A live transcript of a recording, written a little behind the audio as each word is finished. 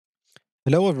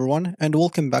Hello everyone and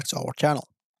welcome back to our channel.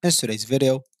 In today's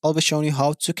video, I'll be showing you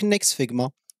how to connect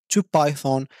Figma to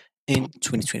Python in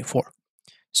 2024.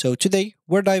 So today,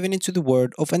 we're diving into the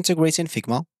world of integrating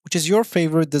Figma, which is your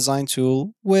favorite design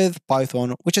tool, with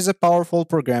Python, which is a powerful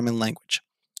programming language.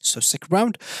 So stick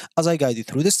around as I guide you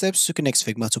through the steps to connect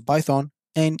Figma to Python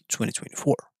in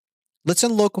 2024. Let's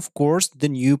unlock, of course, the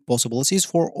new possibilities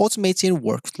for automating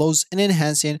workflows and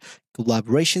enhancing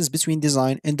collaborations between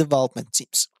design and development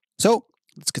teams. So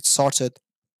let's get started.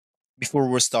 Before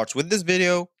we start with this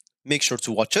video, make sure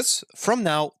to watch us from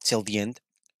now till the end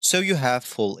so you have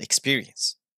full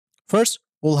experience. First,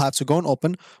 we'll have to go and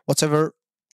open whatever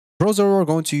browser we're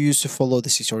going to use to follow the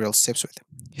tutorial steps with.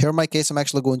 Here in my case, I'm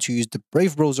actually going to use the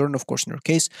Brave browser, and of course in your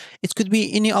case, it could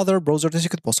be any other browser that you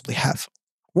could possibly have.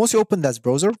 Once you open that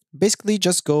browser, basically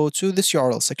just go to this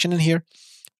URL section in here,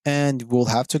 and we'll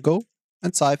have to go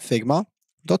and type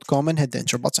figma.com and hit the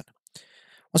enter button.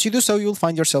 Once you do so, you'll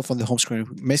find yourself on the home screen.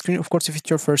 Main screen, of course, if it's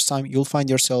your first time, you'll find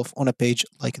yourself on a page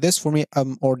like this. For me,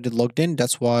 I'm already logged in.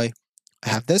 That's why I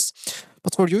have this.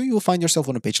 But for you, you'll find yourself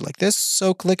on a page like this.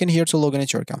 So click in here to log in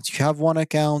into your account. If you have one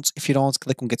account, if you don't,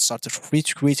 click on Get Started for free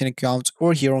to create an account,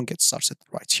 or here on Get Started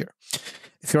right here.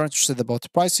 If you're interested about the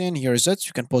pricing, here is it.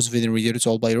 You can pause the video and read it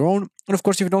all by your own. And of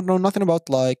course, if you don't know nothing about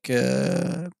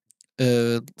Figma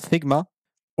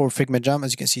or Figma Jam,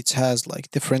 as you can see, it has like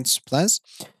different plans.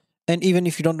 And even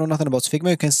if you don't know nothing about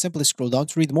Figma, you can simply scroll down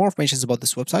to read more information about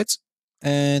this website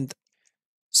and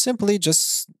simply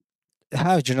just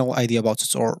have a general idea about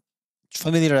it or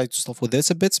familiarize yourself with this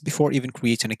a bit before even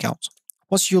creating an account.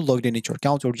 Once you logged in into your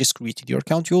account or just created your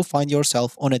account, you'll find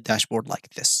yourself on a dashboard like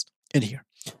this in here.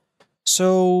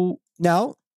 So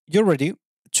now you're ready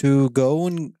to go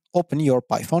and open your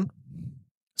Python.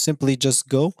 Simply just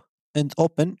go and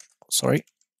open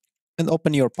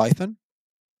your Python,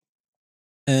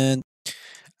 and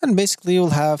basically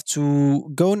you'll have to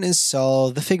go and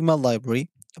install the Figma library,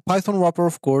 a Python wrapper,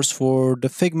 of course, for the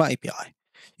Figma API.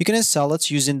 You can install it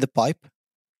using the pipe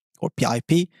or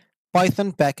PIP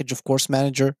Python package, of course,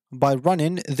 manager by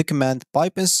running the command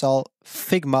pipe install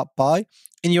Figma py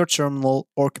in your terminal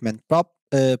or command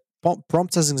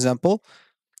prompt as an example.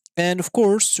 And of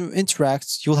course, to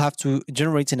interact, you'll have to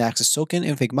generate an access token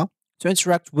in Figma. To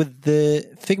interact with the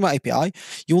Figma API,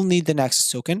 you will need an access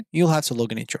token. You'll have to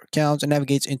log in into your account and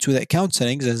navigate into the account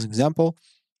settings as an example.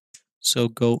 So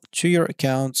go to your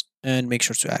account and make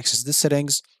sure to access the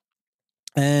settings.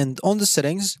 And on the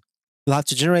settings, you'll have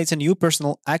to generate a new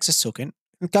personal access token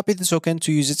and copy the token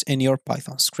to use it in your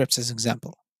Python scripts as an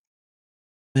example.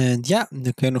 And yeah,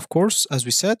 you can, of course, as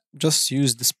we said, just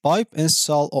use this pipe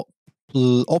install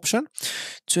option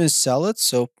to install it.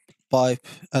 So pipe,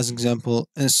 as an example,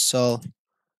 install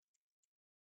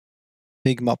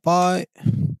Figma py,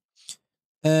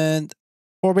 and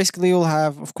or basically you'll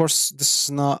have, of course, this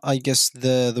is not, I guess,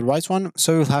 the right one,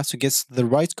 so you'll have to get the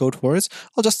right code for it.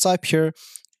 I'll just type here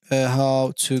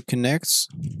how to connect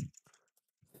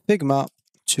Figma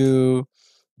to,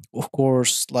 of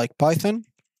course, like Python,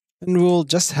 and we'll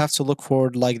just have to look for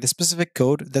like the specific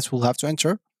code that we'll have to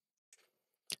enter.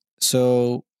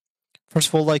 So first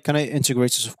of all, like, can I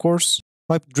integrate this? Of course,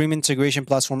 Pipe Dream integration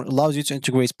platform allows you to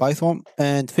integrate Python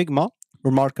and Figma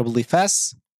remarkably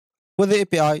fast with the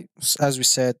API, as we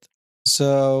said.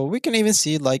 So we can even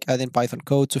see like adding Python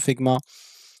code to Figma.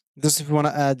 This if you want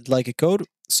to add like a code.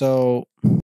 So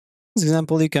as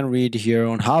example, you can read here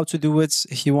on how to do it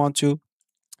if you want to.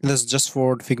 This is just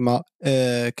for the Figma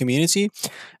community.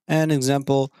 An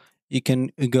example, you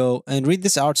can go and read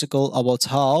this article about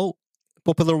how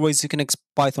popular ways you can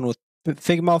Python with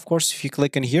Figma. Of course, if you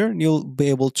click in here, you'll be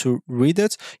able to read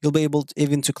it. You'll be able to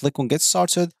even to click on Get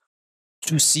Started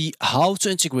to see how to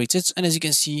integrate it. And as you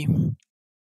can see,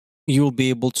 you'll be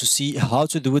able to see how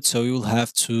to do it. So you'll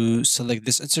have to select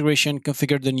this integration,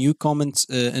 configure the new comment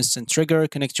instant trigger,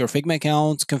 connect your Figma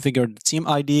account, configure the team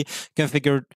ID,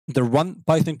 configure the run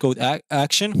Python code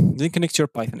action, then connect your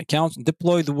Python account,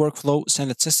 deploy the workflow,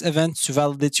 send a test event to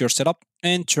validate your setup,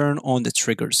 and turn on the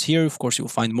triggers. Here, of course, you'll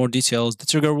find more details. The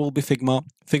trigger will be Figma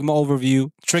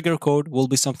overview, trigger code will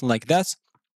be something like that,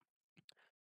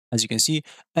 as you can see,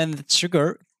 and the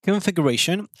trigger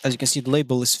configuration, as you can see, the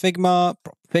label is Figma,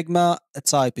 a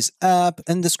type is app,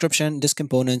 and description, this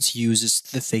component uses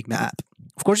the Figma app.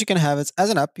 Of course, you can have it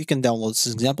as an app. You can download this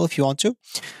example if you want to,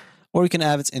 or you can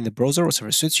have it in the browser,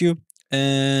 whatever suits you.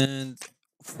 And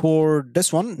for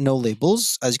this one, no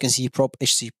labels. As you can see, prop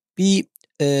HTTP,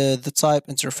 the type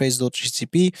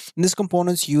interface.http. And this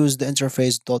component use the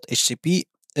interface.http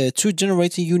to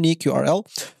generate a unique URL.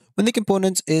 When the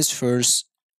component is first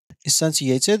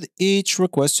instantiated, each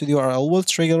request to the URL will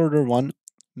trigger the one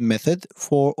method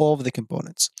for all of the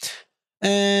components.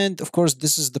 And of course,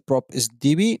 this is the prop is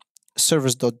db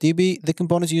service.db. The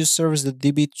components use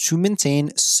service.db to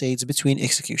maintain states between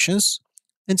executions.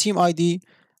 And team ID,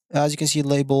 as you can see,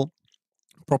 label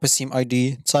prop is team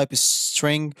ID, type is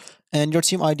string, and your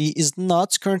team ID is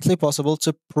not currently possible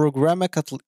to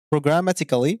programmatically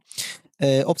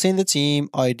obtain the team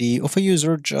ID of a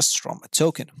user just from a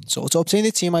token. So to obtain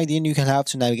the team ID, you can have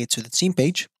to navigate to the team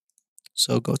page.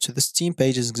 So go to this team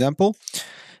page as example,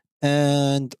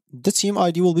 and the team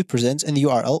ID will be present in the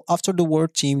URL after the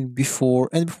word team before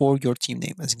your team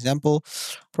name. As example,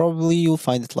 probably you'll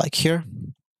find it like here.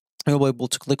 You'll be able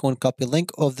to click on copy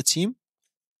link of the team,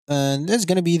 and there's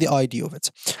going to be the ID of it.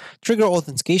 Trigger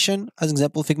authentication, as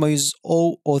example, Figma uses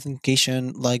O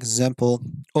authentication, like example,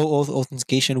 OAuth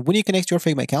authentication. When you connect your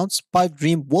Figma accounts,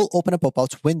 PipeDream will open a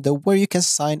pop-out window where you can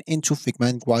sign into Figma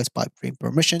and grant PipeDream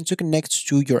permission to connect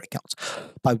to your account.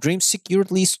 PipeDream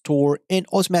securely store and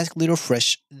automatically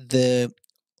refresh the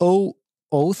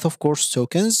OAuth, of course,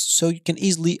 tokens, so you can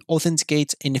easily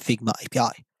authenticate in the Figma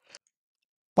API.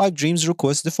 PipeDreams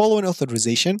request the following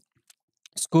authorization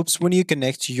scopes when you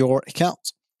connect your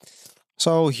account.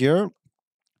 So here,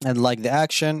 and like the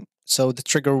action, so the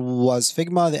trigger was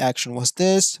Figma, the action was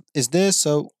this, is this.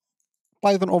 So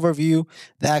Python overview,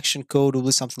 the action code will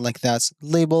be something like that.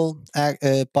 Label,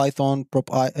 Python,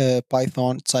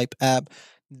 Python type app.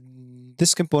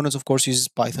 This component, of course, uses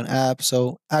Python app.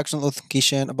 So action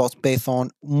authentication about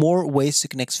Python, more ways to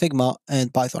connect Figma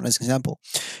and Python as example.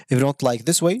 If you don't like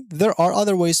this way, there are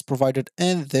other ways provided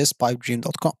in this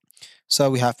pipedream.com. So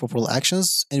we have popular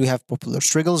actions and we have popular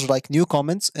triggers like new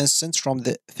comments instance from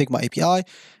the Figma API,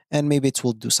 and maybe it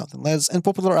will do something else. And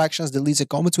popular actions deletes a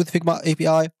comments with Figma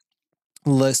API,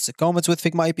 lists comments with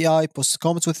Figma API, posts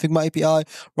comments with Figma API,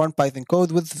 run Python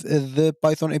code with the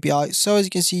Python API. So as you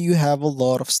can see, you have a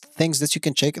lot of things that you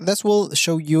can check. That will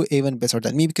show you even better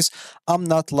than me because I'm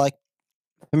not like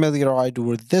familiarized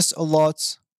with this a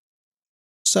lot.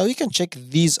 So you can check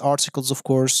these articles, of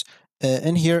course,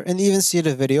 in here and even see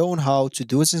the video on how to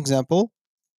do it. As an example,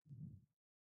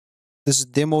 this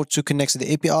demo to connect to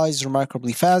the API is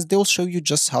remarkably fast. They will show you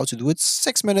just how to do it,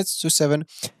 6 minutes to 7.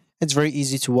 It's very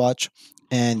easy to watch.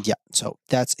 And yeah, so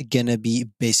that's gonna be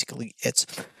basically it.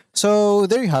 So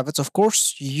there you have it. Of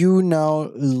course, you now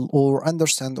or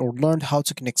understand or learned how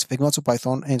to connect Figma to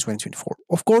Python in 2024.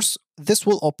 Of course, this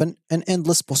will open an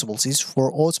endless possibilities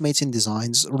for automating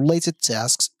designs, related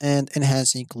tasks, and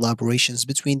enhancing collaborations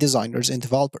between designers and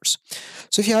developers.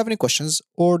 So if you have any questions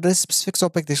or this specific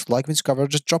topic that you'd like me to cover,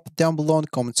 just drop it down below in the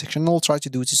comment section and I'll try to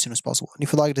do it as soon as possible. And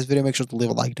if you like this video, make sure to leave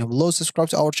a like down below, subscribe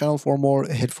to our channel for more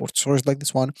helpful tutorials like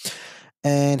this one.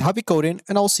 And happy coding,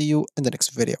 and I'll see you in the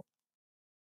next video.